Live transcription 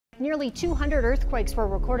Nearly 200 earthquakes were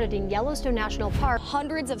recorded in Yellowstone National Park.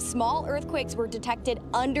 Hundreds of small earthquakes were detected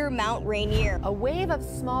under Mount Rainier. A wave of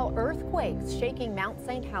small earthquakes shaking Mount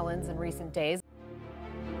St. Helens in recent days.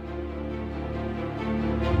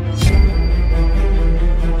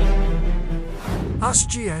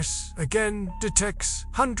 USGS again detects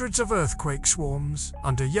hundreds of earthquake swarms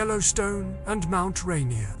under Yellowstone and Mount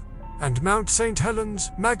Rainier, and Mount St.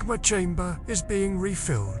 Helens magma chamber is being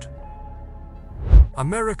refilled.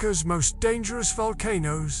 America's most dangerous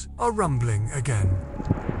volcanoes are rumbling again.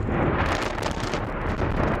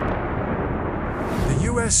 The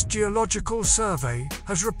US Geological Survey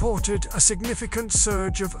has reported a significant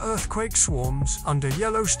surge of earthquake swarms under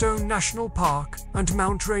Yellowstone National Park and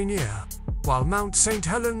Mount Rainier, while Mount St.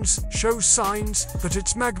 Helens shows signs that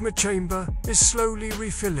its magma chamber is slowly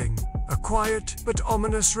refilling, a quiet but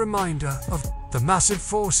ominous reminder of the massive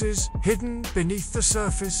forces hidden beneath the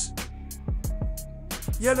surface.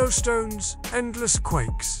 Yellowstone's endless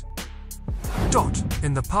quakes.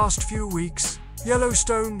 In the past few weeks,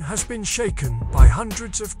 Yellowstone has been shaken by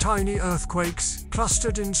hundreds of tiny earthquakes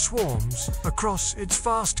clustered in swarms across its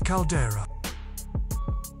vast caldera.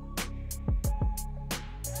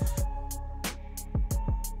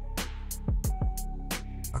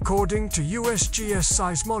 According to USGS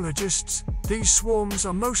seismologists, these swarms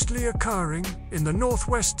are mostly occurring in the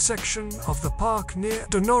northwest section of the park near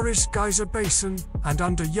the Norris Geyser Basin and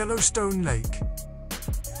under Yellowstone Lake.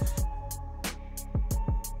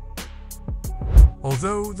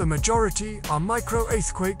 Although the majority are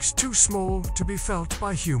micro-earthquakes too small to be felt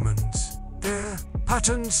by humans, their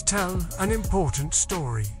patterns tell an important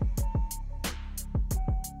story.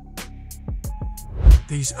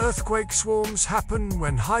 These earthquake swarms happen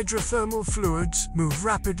when hydrothermal fluids move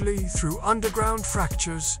rapidly through underground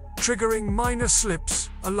fractures, triggering minor slips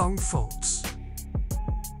along faults.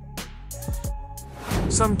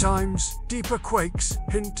 Sometimes, deeper quakes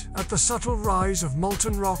hint at the subtle rise of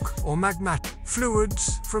molten rock or magmatic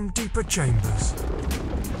fluids from deeper chambers.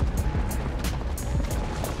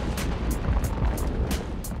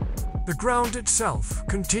 The ground itself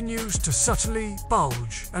continues to subtly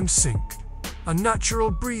bulge and sink, a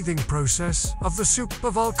natural breathing process of the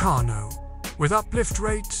supervolcano, with uplift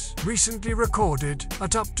rates recently recorded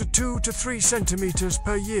at up to 2 to 3 centimeters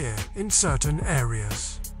per year in certain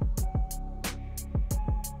areas.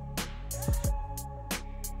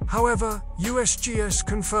 However, USGS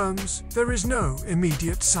confirms there is no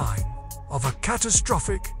immediate sign of a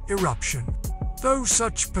catastrophic eruption, though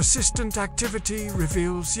such persistent activity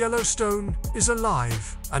reveals Yellowstone is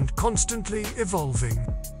alive and constantly evolving.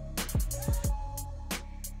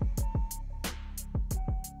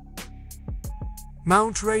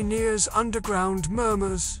 Mount Rainier's underground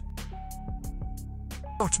murmurs.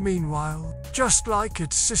 Meanwhile, just like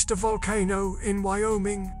its sister volcano in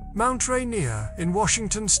Wyoming, Mount Rainier in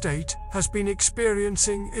Washington state has been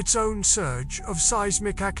experiencing its own surge of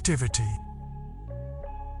seismic activity.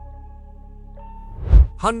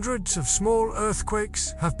 Hundreds of small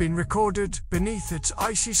earthquakes have been recorded beneath its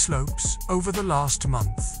icy slopes over the last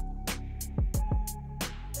month.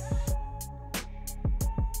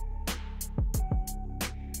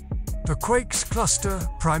 The quakes cluster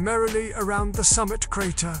primarily around the summit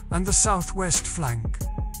crater and the southwest flank,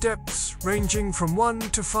 depths ranging from 1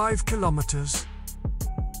 to 5 kilometers.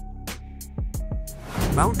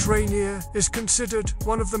 Mount Rainier is considered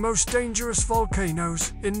one of the most dangerous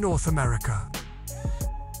volcanoes in North America.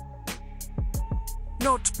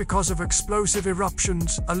 Not because of explosive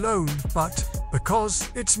eruptions alone, but because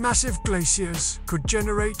its massive glaciers could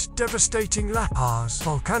generate devastating lahars,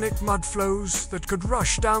 volcanic mudflows that could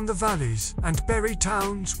rush down the valleys and bury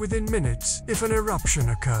towns within minutes if an eruption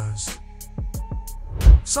occurs.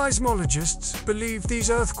 Seismologists believe these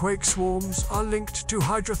earthquake swarms are linked to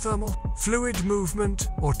hydrothermal fluid movement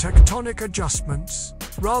or tectonic adjustments,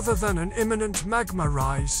 rather than an imminent magma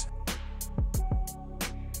rise.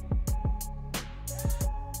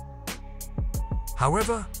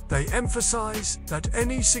 However, they emphasize that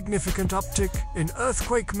any significant uptick in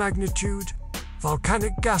earthquake magnitude,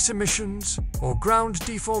 volcanic gas emissions, or ground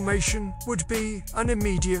deformation would be an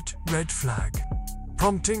immediate red flag,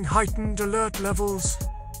 prompting heightened alert levels.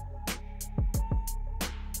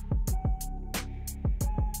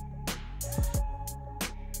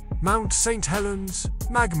 Mount St. Helens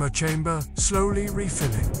magma chamber slowly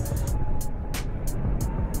refilling.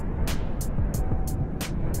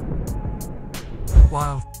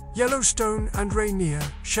 While Yellowstone and Rainier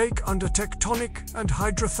shake under tectonic and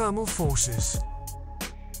hydrothermal forces,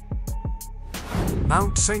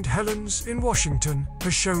 Mount St. Helens in Washington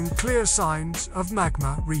has shown clear signs of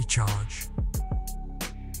magma recharge.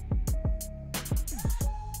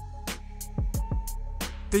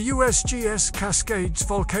 The USGS Cascades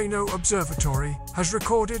Volcano Observatory has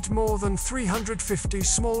recorded more than 350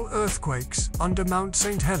 small earthquakes under Mount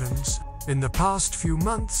St. Helens in the past few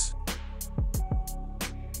months.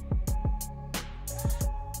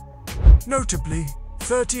 Notably,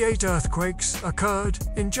 38 earthquakes occurred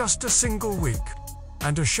in just a single week,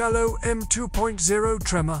 and a shallow M2.0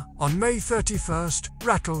 tremor on May 31st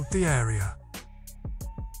rattled the area.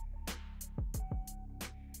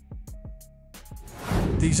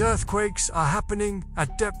 These earthquakes are happening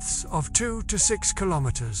at depths of 2 to 6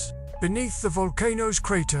 kilometers beneath the volcano's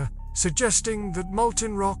crater, suggesting that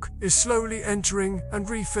molten rock is slowly entering and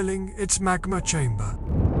refilling its magma chamber.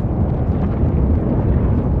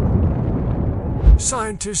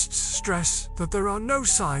 Scientists stress that there are no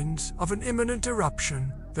signs of an imminent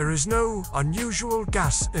eruption. There is no unusual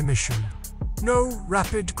gas emission, no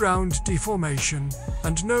rapid ground deformation,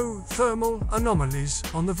 and no thermal anomalies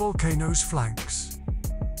on the volcano's flanks.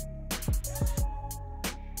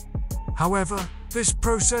 However, this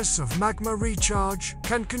process of magma recharge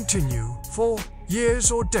can continue for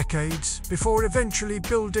years or decades before eventually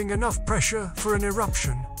building enough pressure for an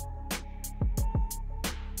eruption.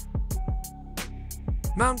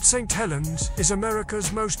 Mount St. Helens is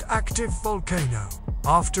America's most active volcano.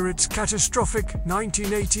 After its catastrophic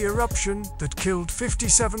 1980 eruption that killed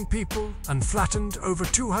 57 people and flattened over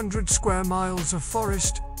 200 square miles of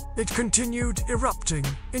forest, it continued erupting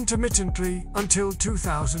intermittently until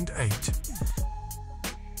 2008.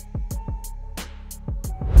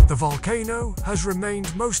 The volcano has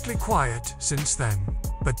remained mostly quiet since then,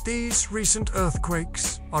 but these recent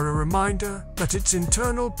earthquakes are a reminder that its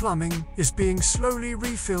internal plumbing is being slowly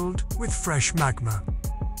refilled with fresh magma,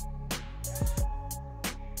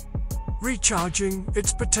 recharging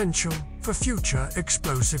its potential for future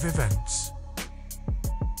explosive events.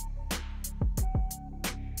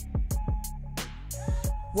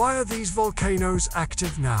 Why are these volcanoes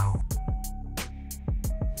active now?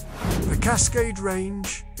 The Cascade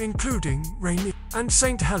Range, including Rainier and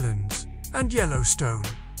St. Helens and Yellowstone,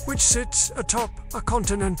 which sits atop a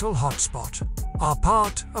continental hotspot, are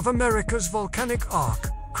part of America's volcanic arc,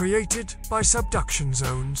 created by subduction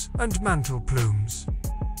zones and mantle plumes.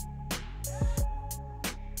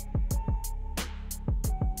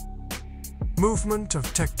 Movement of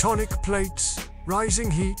tectonic plates, rising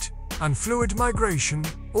heat, and fluid migration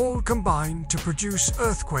all combine to produce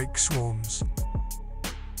earthquake swarms.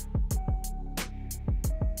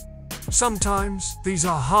 Sometimes these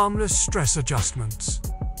are harmless stress adjustments.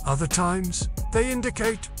 Other times, they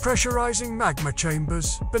indicate pressurizing magma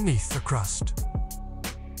chambers beneath the crust.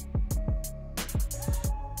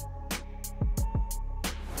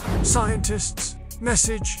 Scientists'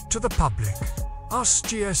 message to the public.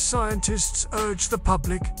 USGS scientists urge the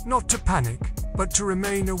public not to panic, but to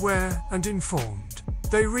remain aware and informed.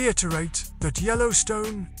 They reiterate that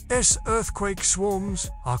Yellowstone's earthquake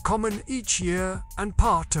swarms are common each year and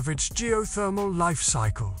part of its geothermal life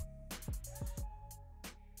cycle.